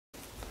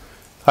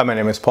Hi, my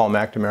name is Paul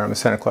McNamara. I'm a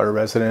Santa Clara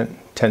resident,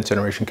 10th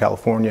generation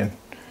Californian.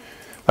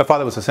 My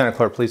father was a Santa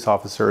Clara police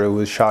officer who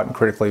was shot and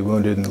critically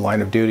wounded in the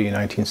line of duty in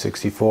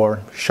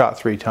 1964. Shot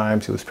 3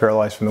 times, he was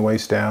paralyzed from the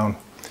waist down.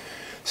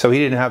 So he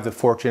didn't have the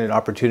fortunate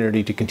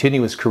opportunity to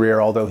continue his career,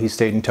 although he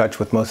stayed in touch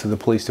with most of the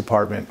police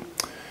department.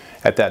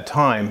 At that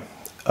time,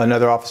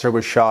 another officer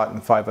was shot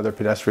and 5 other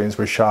pedestrians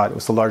were shot. It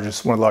was one of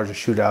the largest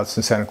shootouts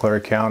in Santa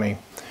Clara County.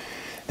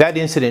 That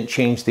incident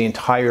changed the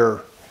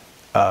entire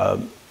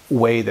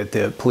way that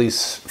the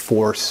police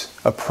force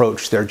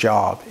approached their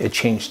job. It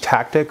changed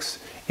tactics,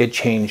 it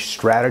changed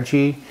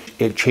strategy,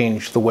 it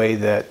changed the way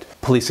that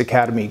police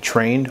academy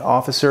trained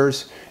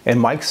officers, and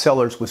Mike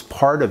Sellers was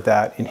part of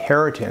that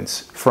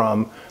inheritance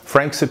from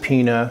Frank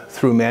Subpoena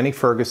through Manny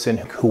Ferguson,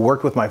 who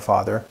worked with my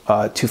father,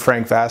 to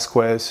Frank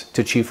Vazquez,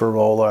 to Chief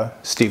Arolla,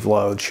 Steve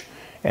Loge,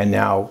 and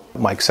now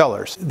Mike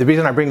Sellers. The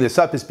reason I bring this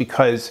up is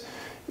because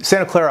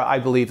Santa Clara, I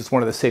believe, is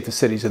one of the safest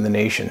cities in the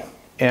nation.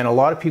 And a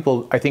lot of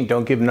people, I think,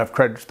 don't give enough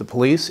credit to the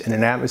police in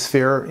an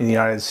atmosphere in the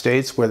United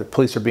States where the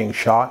police are being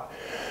shot.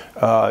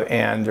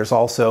 And there's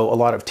also a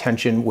lot of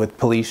tension with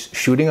police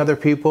shooting other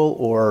people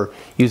or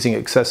using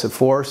excessive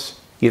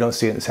force. You don't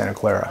see it in Santa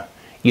Clara.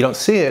 You don't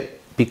see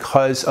it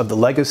because of the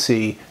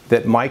legacy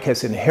that Mike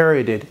has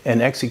inherited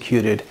and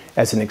executed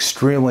as an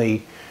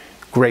extremely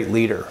great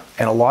leader.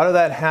 And a lot of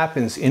that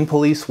happens in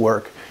police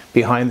work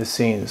behind the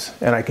scenes.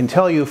 And I can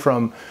tell you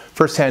from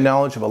firsthand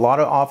knowledge of a lot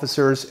of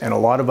officers and a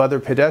lot of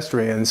other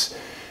pedestrians,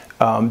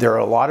 there are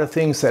a lot of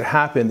things that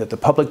happen that the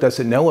public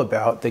doesn't know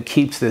about that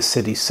keeps this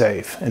city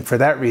safe. And for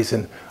that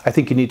reason, I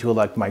think you need to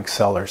elect Mike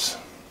Sellers.